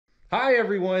Hi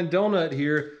everyone, Donut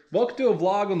here. Welcome to a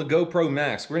vlog on the GoPro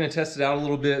Max. We're gonna test it out a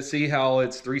little bit, see how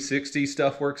its 360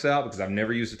 stuff works out because I've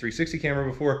never used a 360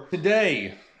 camera before.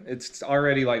 Today, it's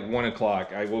already like 1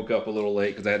 o'clock. I woke up a little late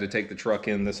because I had to take the truck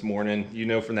in this morning. You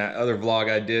know from that other vlog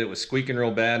I did, it was squeaking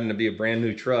real bad and it'd be a brand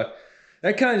new truck.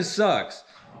 That kind of sucks.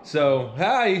 So,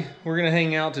 hi, we're gonna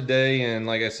hang out today, and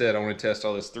like I said, I wanna test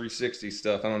all this 360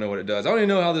 stuff. I don't know what it does. I don't even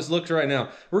know how this looks right now.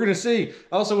 We're gonna see.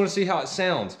 I also wanna see how it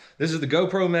sounds. This is the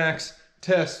GoPro Max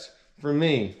test for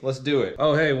me. Let's do it.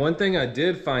 Oh, hey, one thing I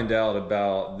did find out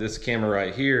about this camera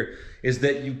right here is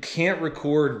that you can't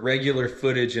record regular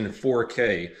footage in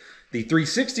 4K. The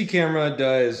 360 camera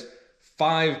does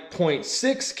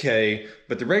 5.6K,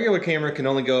 but the regular camera can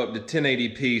only go up to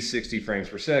 1080p 60 frames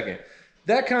per second.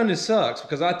 That kind of sucks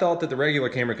because I thought that the regular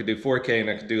camera could do 4K and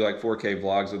I could do like 4K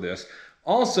vlogs with this.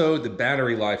 Also, the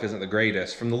battery life isn't the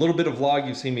greatest. From the little bit of vlog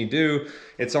you've seen me do,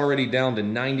 it's already down to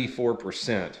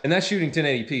 94%. And that's shooting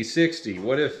 1080p 60.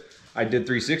 What if I did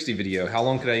 360 video? How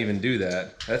long could I even do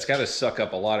that? That's gotta suck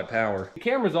up a lot of power. The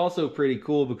camera's also pretty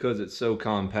cool because it's so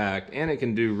compact and it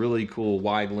can do really cool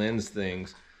wide lens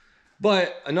things.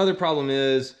 But another problem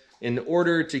is, in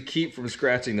order to keep from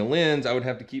scratching the lens, I would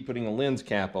have to keep putting a lens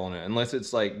cap on it, unless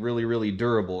it's like really, really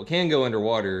durable. It can go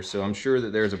underwater, so I'm sure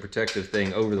that there's a protective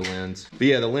thing over the lens. But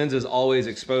yeah, the lens is always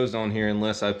exposed on here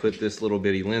unless I put this little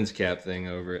bitty lens cap thing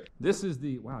over it. This is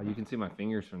the, wow, you can see my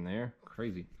fingers from there.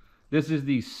 Crazy. This is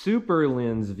the super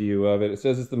lens view of it. It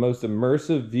says it's the most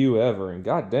immersive view ever, and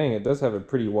god dang, it does have a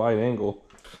pretty wide angle.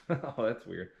 Oh, that's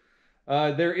weird.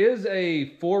 There is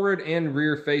a forward and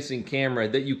rear facing camera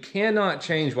that you cannot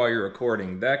change while you're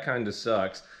recording. That kind of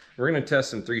sucks. We're gonna test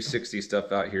some 360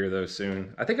 stuff out here though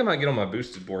soon. I think I might get on my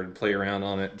boosted board and play around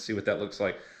on it and see what that looks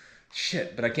like.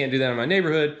 Shit, but I can't do that in my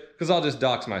neighborhood because I'll just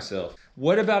dox myself.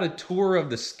 What about a tour of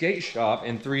the skate shop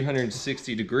in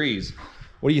 360 degrees?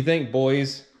 What do you think,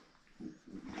 boys?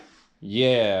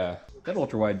 Yeah, that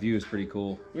ultra wide view is pretty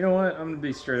cool. You know what? I'm gonna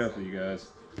be straight up with you guys.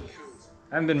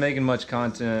 I haven't been making much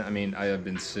content. I mean, I have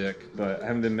been sick, but I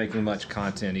haven't been making much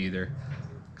content either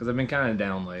because I've been kind of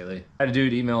down lately. I had a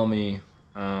dude email me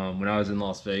when I was in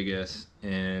Las Vegas,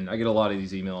 and I get a lot of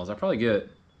these emails. I probably get,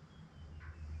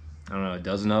 I don't know, a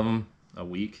dozen of them a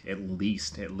week, at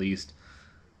least.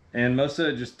 And most of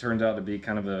it just turns out to be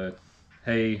kind of a,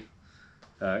 hey,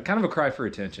 kind of a cry for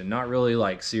attention. Not really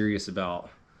like serious about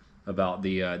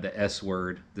the S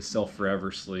word, the self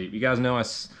forever sleep. You guys know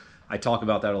I talk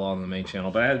about that a lot on the main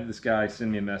channel, but I had this guy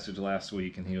send me a message last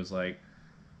week and he was like,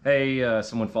 hey,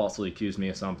 someone falsely accused me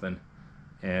of something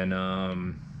and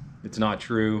it's not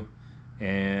true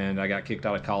and I got kicked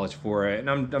out of college for it and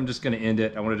I'm just gonna end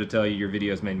it. I wanted to tell you your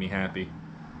videos made me happy.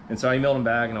 And so I emailed him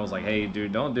back and I was like, hey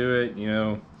dude, don't do it, you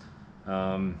know.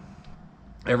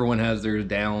 Everyone has their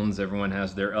downs, everyone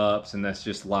has their ups, and that's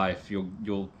just life.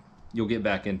 You'll get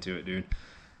back into it, dude.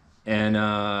 And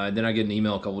then I get an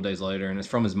email a couple days later, and it's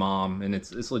from his mom, and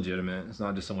it's legitimate. It's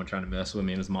not just someone trying to mess with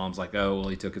me. And his mom's like, "Oh, well,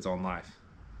 he took his own life."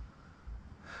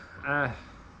 It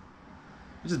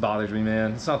just bothers me,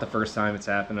 man. It's not the first time it's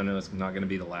happened. I know it's not going to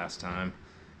be the last time.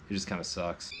 It just kind of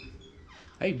sucks.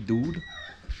 Hey, dude,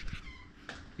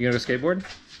 you gonna go skateboard?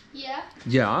 Yeah.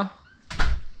 Yeah.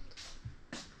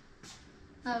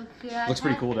 Okay. Looks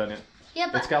pretty cool, doesn't it? Yeah,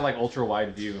 but it's got like ultra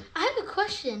wide view. I have a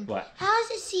question. What? How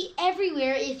does it see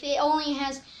everywhere if it only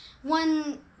has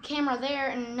one camera there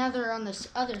and another on this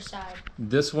other side?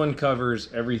 This one covers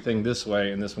everything this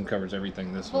way, and this one covers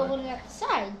everything this way. But what about the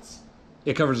sides?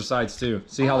 It covers the sides too.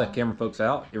 See how that camera pokes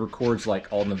out? It records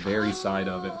like on the very side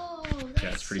of it. That's Yeah,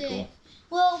 it's pretty cool.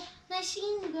 Well, nice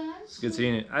seeing you guys. It's good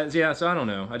seeing it. Yeah, so I don't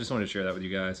know. I just wanted to share that with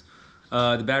you guys.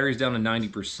 The battery's down to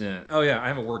 90%. Oh yeah, I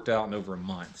haven't worked out in over a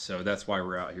month, so that's why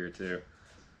we're out here too.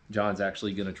 John's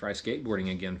actually gonna try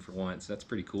skateboarding again for once. That's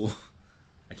pretty cool.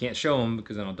 I can't show him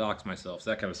because then I'll dox myself, so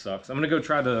that kind of sucks. I'm gonna go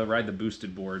try to ride the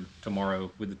boosted board tomorrow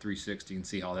with the 360 and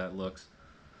see how that looks.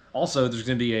 Also, there's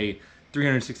gonna be a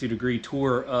 360 degree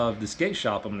tour of the skate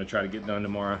shop I'm gonna try to get done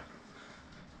tomorrow.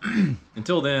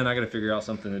 Until then, I gotta figure out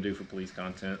something to do for police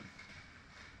content.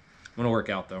 I'm gonna work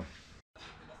out though.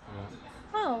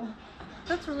 Oh,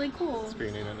 that's really cool. It's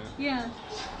pretty neat, isn't it? Yeah.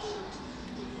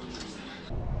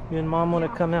 You and Mom want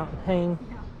to come out and hang?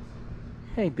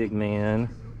 Hey, big man.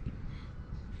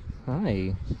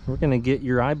 Hi. We're gonna get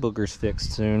your eye boogers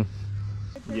fixed soon.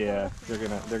 Yeah, they're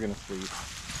gonna sleep.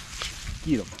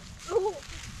 Get them.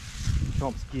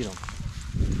 Chomps, get them.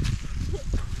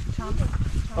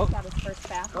 Chomp got his first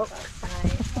bath with us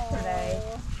today.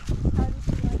 How did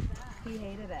you like that? He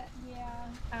hated it.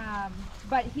 Yeah.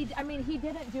 But he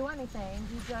didn't do anything.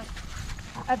 He just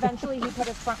eventually he put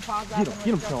his front paws up and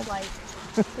was just like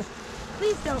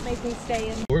Please don't make me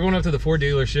stay in. We're going up to the Ford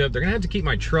dealership. They're gonna have to keep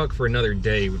my truck for another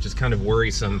day, which is kind of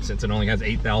worrisome since it only has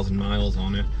 8,000 miles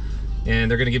on it. And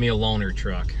they're gonna give me a loaner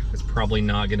truck. It's probably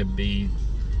not gonna be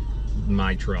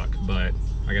my truck, but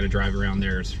I gotta drive around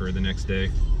theirs for the next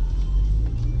day.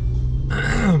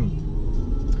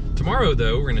 Tomorrow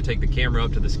though, we're gonna take the camera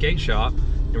up to the skate shop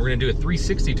and we're gonna do a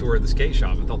 360 tour of the skate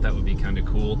shop. I thought that would be kind of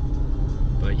cool.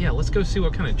 But yeah, let's go see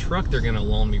what kind of truck they're gonna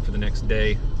loan me for the next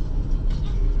day.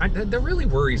 That really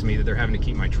worries me that they're having to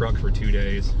keep my truck for 2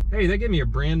 days. Hey, they gave me a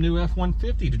brand new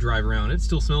F-150 to drive around. It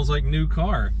still smells like new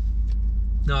car.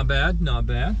 Not bad, not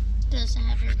bad. Doesn't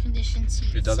have air conditioned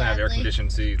seats. It doesn't have air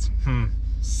conditioned seats.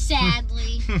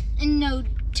 Sadly. And no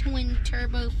twin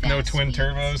turbo fast No twin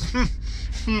speeds.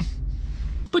 turbos.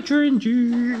 Butcher and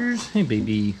Juice. Hey,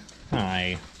 baby.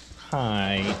 Hi.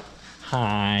 Hi.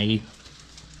 Hi.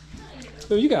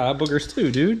 Oh, you got eye boogers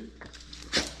too, dude.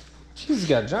 She's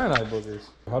got giant eye boogers.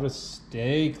 How does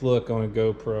steak look on a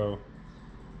GoPro?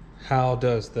 How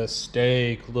does the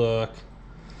steak look?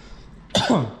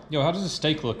 Yo, how does the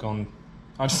steak look on...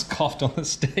 I just coughed on the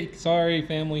steak. Sorry,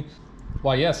 family.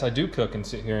 Why, yes, I do cook and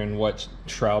sit here and watch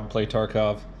Shroud play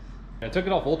Tarkov. I took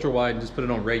it off ultra wide and just put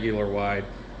it on regular wide.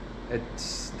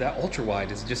 That ultra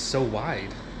wide is just so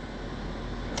wide.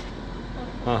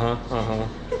 I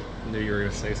knew you were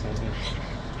gonna say something.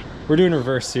 We're doing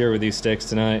reverse sear with these steaks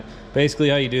tonight. Basically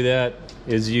how you do that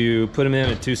is you put them in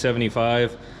at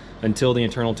 275 until the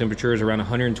internal temperature is around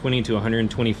 120 to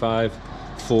 125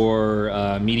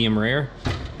 for medium rare.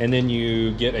 And then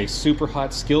you get a super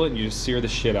hot skillet and you just sear the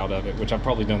shit out of it, which I've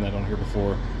probably done that on here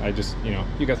before. I just, you know,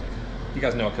 you guys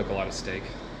know I cook a lot of steak.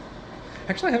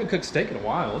 Actually, I haven't cooked steak in a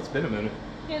while. It's been a minute.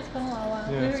 Yeah, it's been a little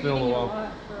while. Yeah, it's been a little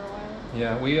while. For a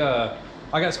while. Yeah,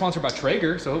 I got sponsored by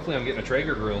Traeger, so hopefully I'm getting a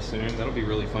Traeger grill soon. That'll be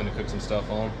really fun to cook some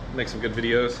stuff on. Make some good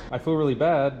videos. I feel really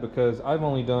bad because I've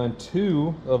only done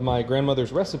 2 of my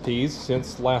grandmother's recipes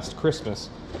since last Christmas.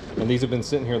 And these have been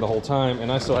sitting here the whole time, and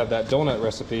I still have that donut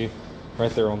recipe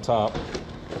right there on top.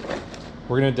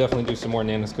 We're gonna definitely do some more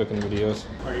Nana's cooking videos.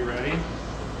 Are you ready?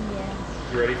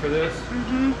 Yeah. You ready for this?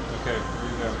 Mm-hmm. Okay,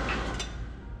 here you go.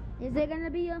 Is it gonna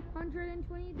be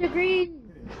 120 degrees?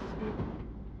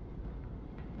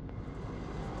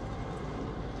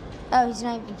 Oh, he's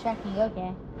not even checking.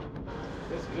 Okay.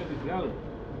 That's good to go.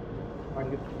 I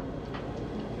can get...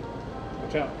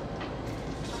 Watch out.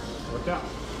 Watch out.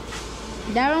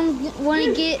 I don't want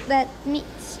to get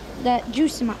that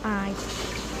juice in my eye.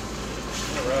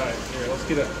 All right, here, let's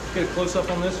get a close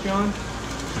up on this, John.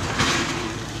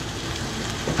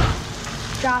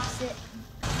 Drops it.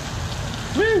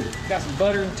 Woo! Got some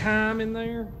butter and thyme in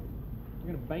there.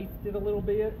 We're gonna baste it a little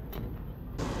bit.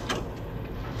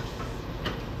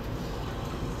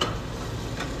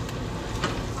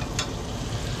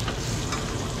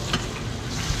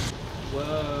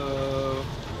 Whoa.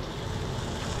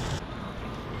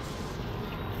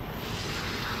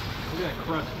 Look at that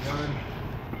crust, John.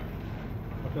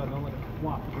 Watch out, don't let it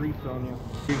flop grease on you.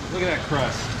 Look at that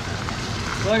crust.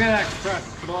 Look at that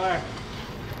crust, boy.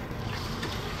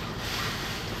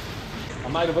 I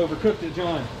might have overcooked it,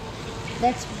 John.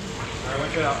 That's. All right,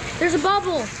 watch out. There's a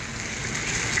bubble.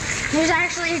 There's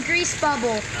actually a grease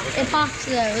bubble. It pops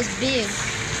though. It's big.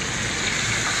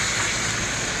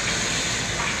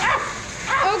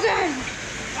 Oh god.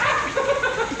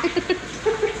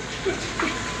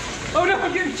 Oh no,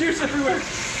 I'm getting juice everywhere.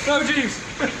 Oh jeez.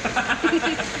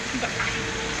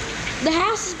 The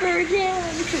house is burned down.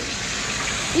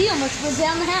 He almost went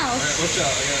down the All house. right, watch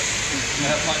out. I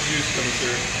have hot juice coming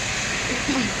through.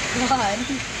 Oh my god.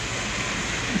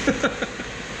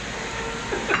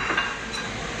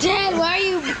 Dad, why are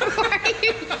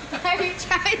you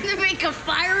trying to make a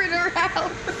fire in our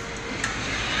house?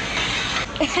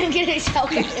 I'm gonna tell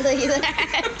Kaylee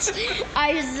that.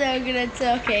 I'm so gonna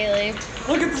tell Kaylee.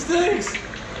 Look at the steaks.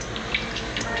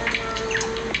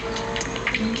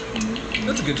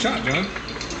 That's a good shot, John.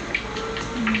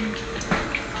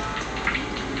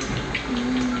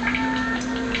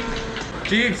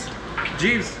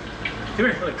 Jeeves, come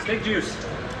here, look, steak juice.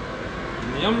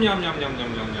 Yum, yum, yum, yum,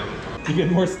 yum, yum, yum. You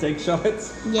get more steak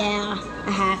shots? Yeah,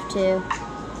 I have to.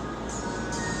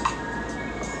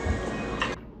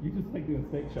 You just like doing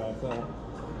steak shots, huh?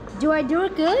 Do I do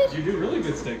it good? You do really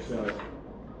good steak shots.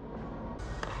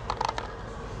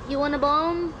 You want a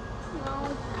bone?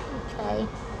 No. Okay.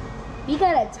 You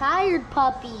got a tired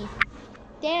puppy.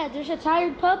 Dad, there's a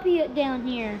tired puppy down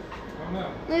here. Oh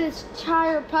no. Look at this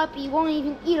tired puppy. Won't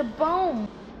even eat a bone.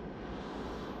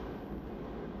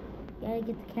 Gotta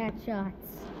get the cat shots.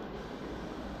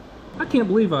 I can't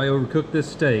believe I overcooked this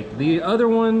steak. The other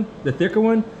one, the thicker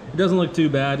one, it doesn't look too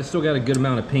bad. It's still got a good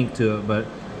amount of pink to it, but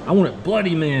I want it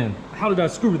bloody, man. How did I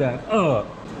screw that up?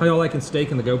 How y'all liking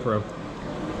steak in the GoPro?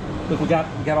 Look, we got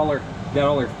all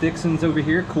our fixings over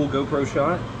here. Cool GoPro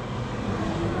shot.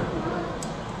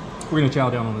 We're gonna chow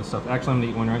down on this stuff. Actually, I'm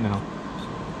gonna eat one right now.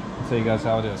 I'll tell you guys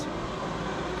how it is.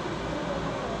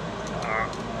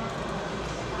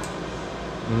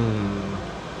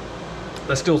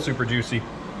 That's still super juicy.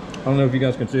 I don't know if you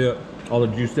guys can see it. All the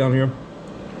juice down here.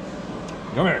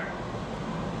 Come here.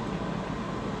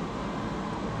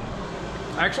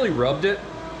 I actually rubbed it.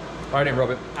 Oh, I didn't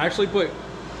rub it. I actually put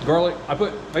garlic.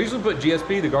 I usually put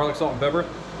GSP, the garlic, salt, and pepper.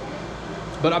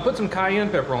 But I put some cayenne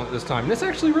pepper on it this time. And it's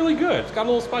actually really good. It's got a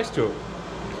little spice to it.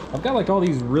 I've got like all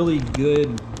these really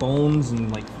good bones and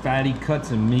like fatty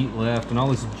cuts of meat left and all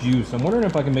this juice. I'm wondering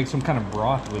if I can make some kind of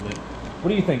broth with it. What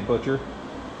do you think, Butcher?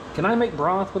 Can I make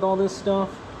broth with all this stuff?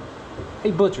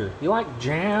 Hey, Butcher, you like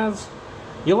jazz?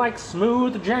 You like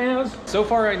smooth jazz? So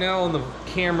far right now on the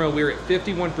camera, we're at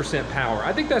 51% power.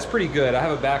 I think that's pretty good. I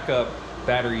have a backup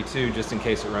battery too, just in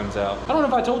case it runs out. I don't know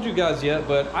if I told you guys yet,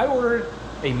 but I ordered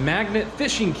a magnet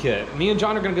fishing kit. Me and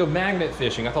John are gonna go magnet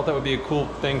fishing. I thought that would be a cool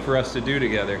thing for us to do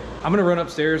together. I'm gonna run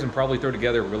upstairs and probably throw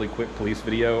together a really quick police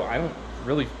video. I don't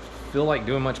really feel like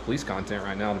doing much police content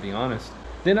right now, to be honest.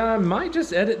 Then I might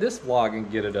just edit this vlog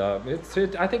and get it up.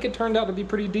 I think it turned out to be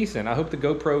pretty decent. I hope the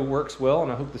GoPro works well,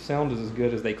 and I hope the sound is as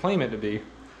good as they claim it to be.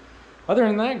 Other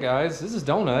than that, guys, this is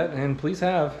Donut, and please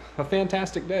have a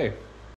fantastic day.